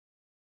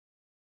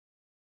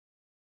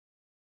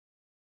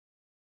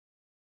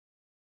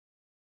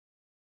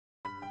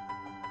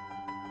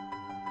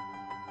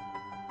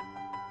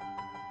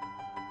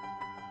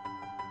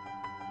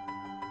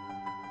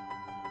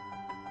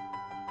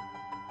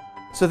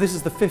So this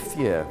is the 5th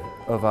year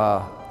of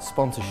our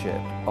sponsorship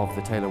of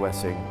the Taylor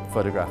Wessing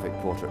Photographic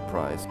Portrait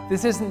Prize.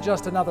 This isn't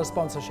just another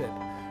sponsorship,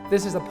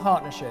 this is a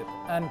partnership,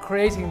 and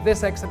creating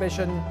this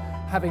exhibition,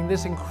 having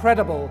this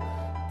incredible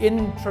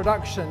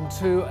introduction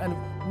to an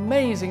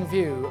amazing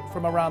view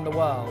from around the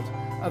world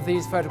of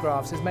these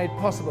photographs is made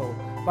possible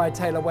by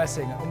Taylor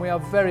Wessing, and we are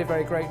very,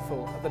 very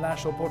grateful at the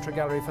National Portrait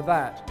Gallery for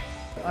that.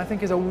 I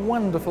think is a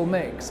wonderful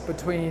mix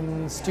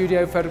between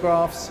studio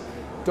photographs,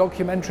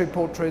 documentary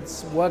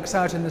portraits, works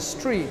out in the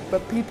street,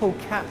 but people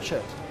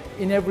captured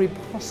in every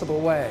possible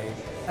way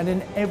and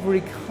in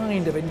every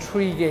kind of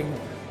intriguing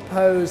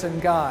pose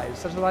and guise.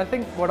 So that I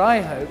think what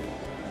I hope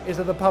is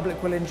that the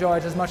public will enjoy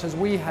it as much as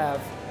we have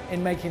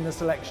in making the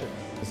selection.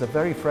 It's a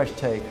very fresh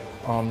take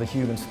on the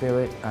human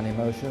spirit and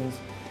emotions.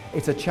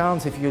 It's a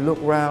chance, if you look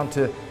round,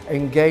 to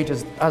engage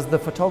as the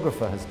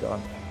photographer has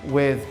done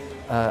with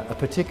a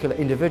particular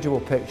individual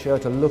picture,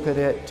 to look at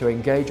it, to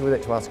engage with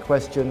it, to ask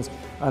questions,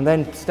 and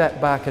then step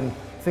back and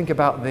think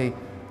about the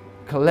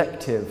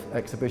collective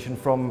exhibition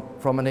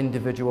from an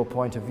individual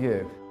point of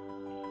view.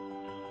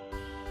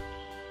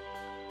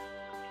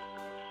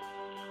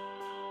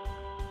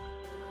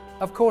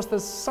 Of course,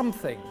 there's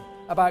something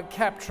about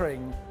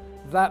capturing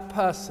that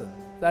person,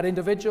 that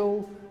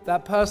individual,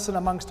 that person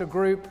amongst a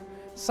group,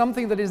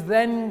 something that is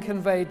then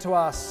conveyed to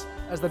us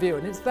as the viewer.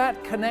 And it's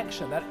that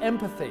connection, that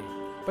empathy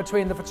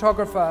between the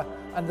photographer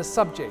and the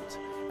subject.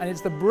 And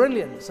it's the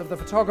brilliance of the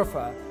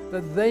photographer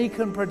that they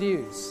can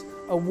produce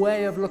a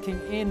way of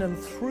looking in and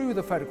through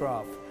the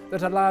photograph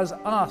that allows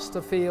us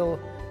to feel,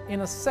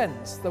 in a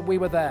sense, that we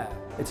were there.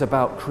 It's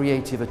about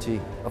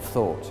creativity of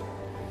thought.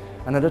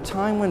 And at a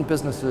time when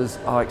businesses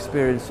are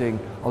experiencing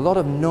a lot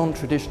of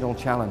non-traditional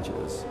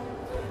challenges,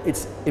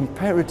 it's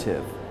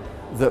imperative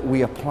that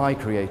we apply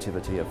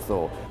creativity of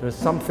thought. There's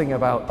something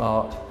about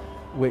art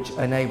which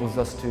enables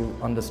us to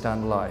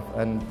understand life,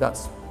 and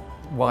that's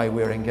why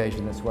we're engaged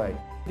in this way.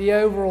 The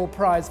overall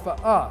prize for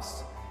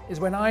us is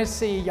when I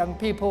see young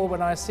people,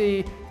 when I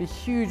see the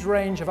huge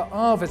range of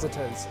our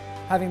visitors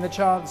having the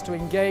chance to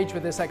engage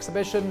with this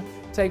exhibition,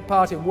 take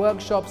part in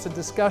workshops and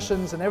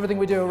discussions and everything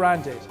we do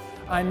around it.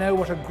 I know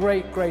what a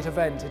great, great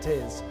event it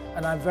is,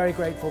 and I'm very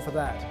grateful for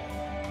that.